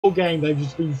whole game they've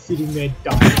just been sitting there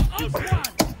dying.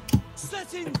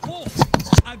 Setting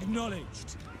forth.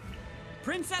 Acknowledged.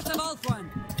 Princess of Ultron.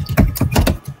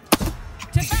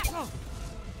 To battle.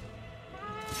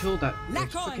 Kill that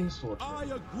Lack freaking sword. I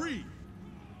agree.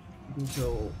 You can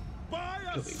kill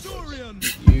These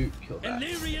you kill that.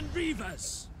 Illyrian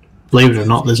Reavers. Believe it or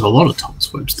not, there's a lot of Thomas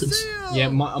Websters. Yeah,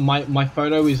 my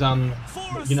photo is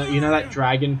you know that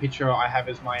dragon picture I have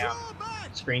as my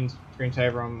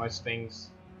screensaver on most things.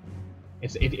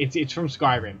 It's from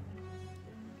Skyrim.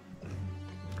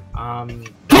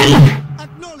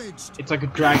 It's like a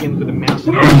dragon with a mouse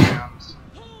and arms.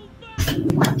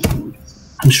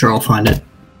 I'm sure I'll find it.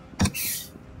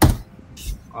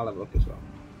 I'll have a look as well.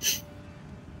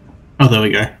 Oh, there we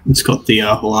go. It's got the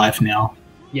live now.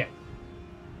 Yeah.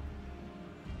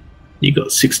 You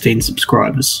got 16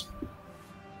 subscribers.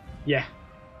 Yeah.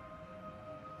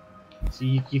 So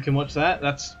you can watch that.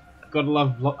 That's gotta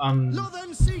love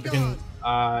freaking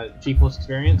GeForce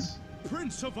experience.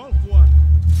 Prince of Ultron.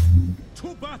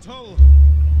 To battle.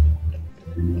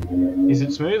 Is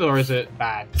it smooth or is it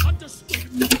bad?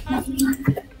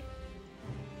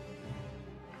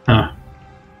 Huh.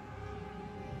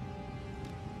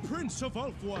 Prince of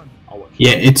Ultron.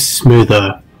 Yeah, it's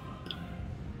smoother.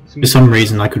 For some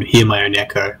reason, I could hear my own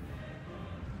echo.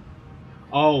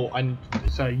 Oh, and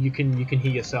so you can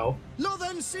hear yourself.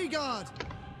 Seagard.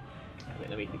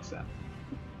 Let me fix that.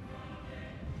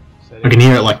 So I can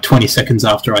hear it like 20 seconds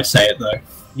after I say it, though.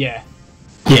 Yeah.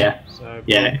 Yeah. So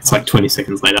yeah, it's like 20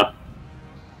 seconds later.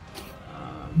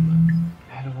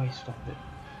 How do I stop it?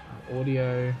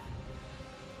 Audio.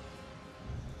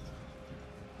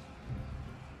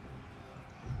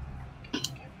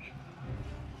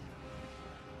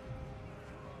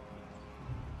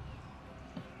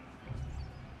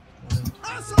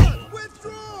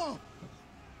 Withdraw.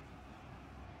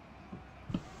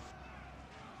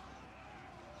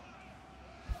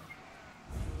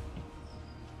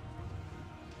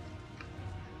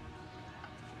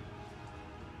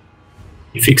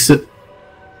 You fix it?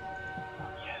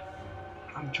 Yeah.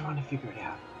 I'm trying to figure it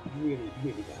out. Really,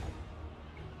 really bad.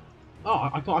 Oh,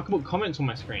 I can put comments on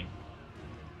my screen.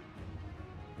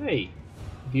 Hey,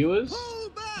 viewers. Pull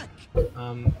back.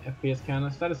 FPS counter,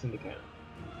 status indicator.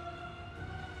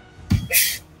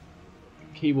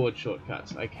 Keyboard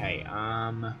shortcuts. Okay.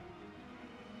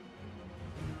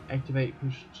 Activate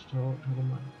push to talk. Never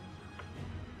mind.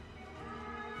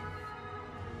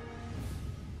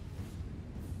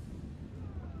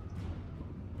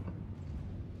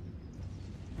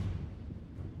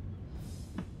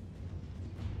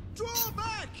 Draw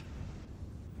back.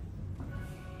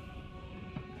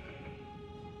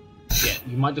 Yeah,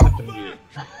 you might just have to mute it.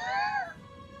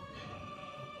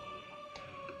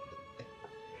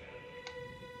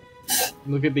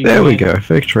 Look at these. There we go,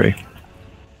 victory.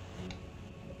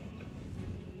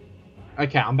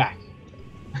 Okay, I'm back.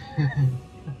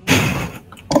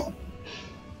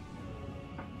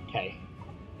 Okay.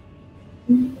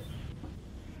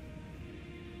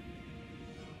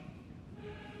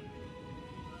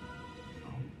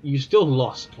 You still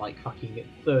lost like fucking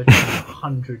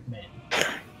 1,300 men.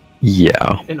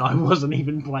 Yeah. And I wasn't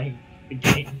even playing the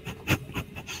game.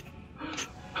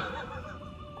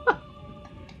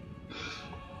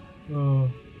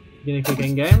 Oh, you gonna click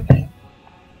in game?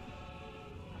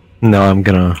 No, I'm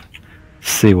gonna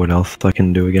see what else I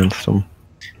can do against them.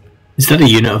 Is that a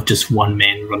unit of just one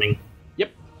man running?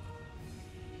 Yep.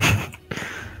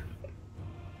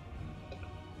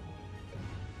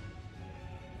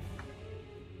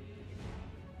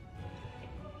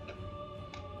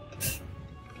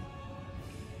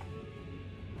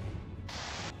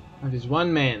 That is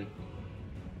one man.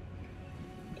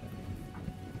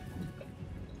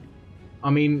 I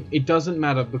mean, it doesn't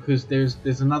matter because there's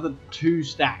another 2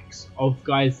 stacks of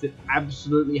guys that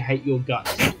absolutely hate your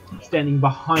guts standing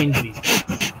behind these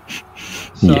guys.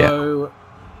 So... Yeah.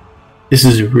 This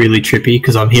is really trippy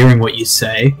because I'm hearing what you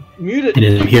say, Mute it! and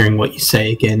then I'm hearing what you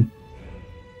say again.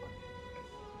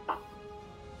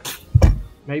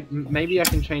 Maybe I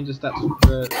can change the stats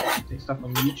for the stuff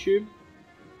on YouTube.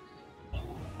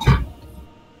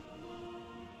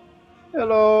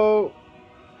 Hello!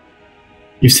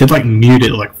 You've said like mute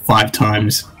it like 5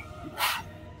 times.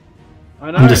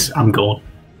 I know. I'm gone.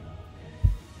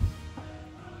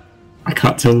 I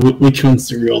can't tell which one's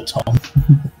the real Tom.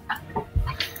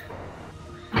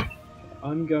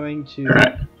 I'm going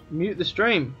to mute the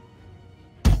stream.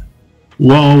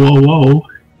 Whoa, whoa, whoa.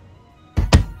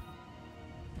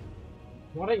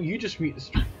 Why don't you just mute the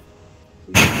stream?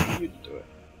 You do it.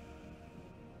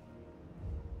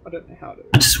 I don't know how to.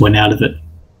 I just went out of it.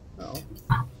 No.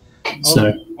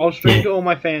 So I'll stream yeah. to all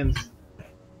my fans.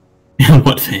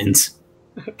 What fans?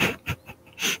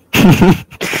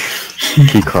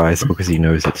 He cries because he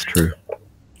knows it's true.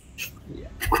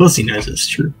 Of course he knows it's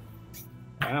true.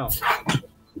 Wow.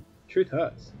 Truth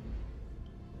hurts.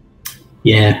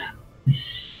 Yeah.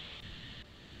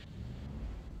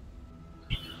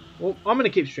 Well, I'm gonna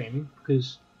keep streaming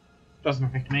because it doesn't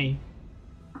affect me.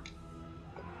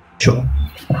 Sure.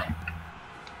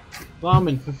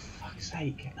 Barman, for fuck's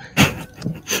sake.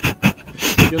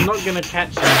 You're not gonna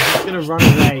catch him, he's gonna run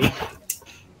away.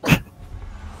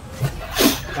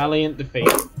 Valiant defeat.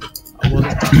 I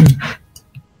wasn't.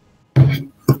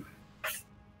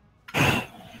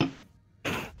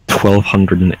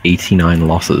 1,289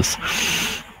 losses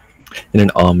in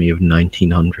an army of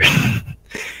 1,900.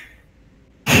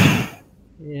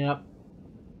 Yep.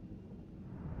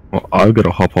 Well, I've got to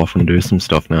hop off and do some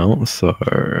stuff now, so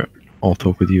I'll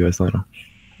talk with you guys later.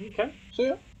 Okay, see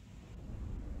ya.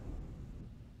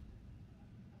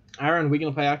 Aaron, we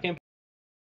gonna play our campaign?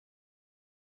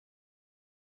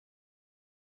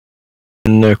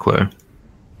 No clue.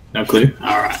 No clue?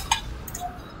 Alright.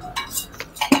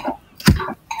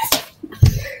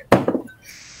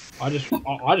 I just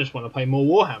want to play more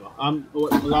Warhammer.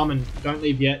 Larman, don't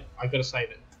leave yet. I've got to save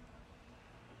it.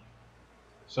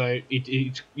 So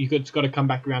it's got to come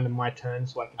back around to my turn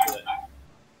so I can do it.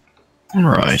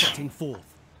 Alright. Setting forth.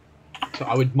 So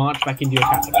I would march back into your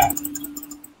capital.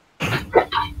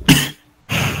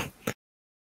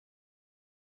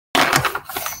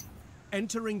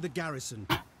 Entering the garrison.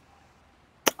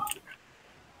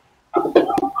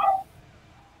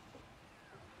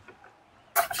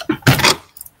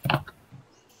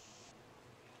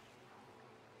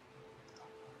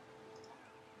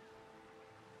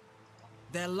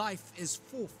 Their life is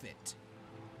forfeit.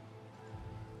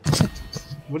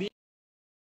 What do you?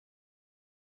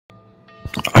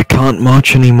 I can't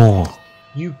march anymore.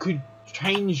 You could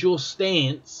change your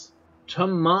stance to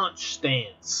march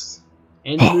stance.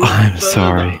 And Oh, move I'm further.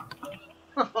 sorry.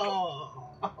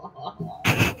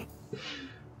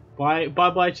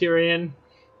 Bye, Tyrion.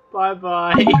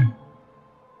 Bye.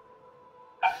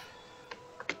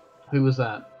 Who was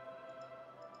that?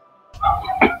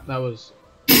 That was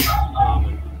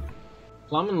Flamen.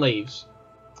 Flamen leaves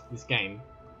this game.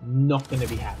 Not going to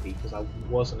be happy because I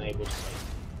wasn't able to save.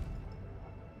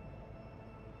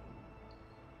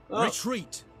 Oh,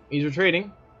 Retreat. he's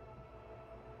retreating.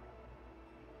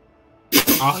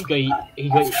 Oh,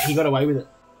 he got away with it.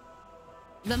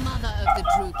 The mother of the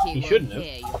true king He shouldn't will have.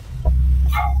 hear you.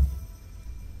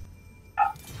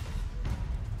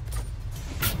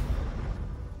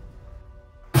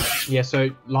 Yeah, so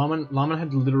Larman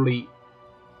had literally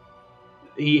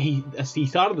he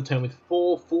started the turn with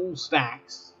 4 full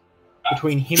stacks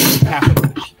between him and the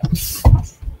capital.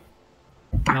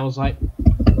 And I was like,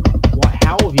 what,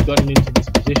 how have you gotten into this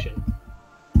position?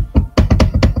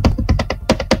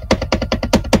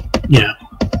 Yeah.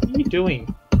 What are you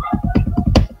doing?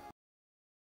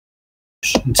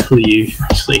 Until you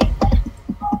sleep.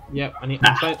 Yep, I'm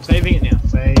saving it now.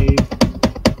 Save.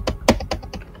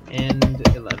 And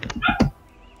 11.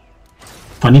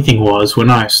 Funny thing was, when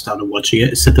I started watching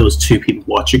it, it said there was 2 people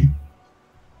watching.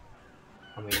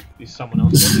 I mean, is someone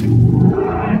else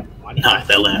watching? No,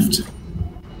 they left.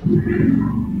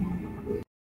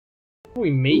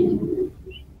 We meet.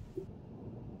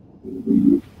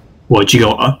 What, did you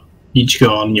go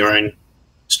on your own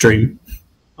stream?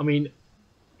 I mean,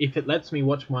 if it lets me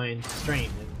watch my own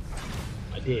stream, then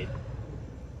I did.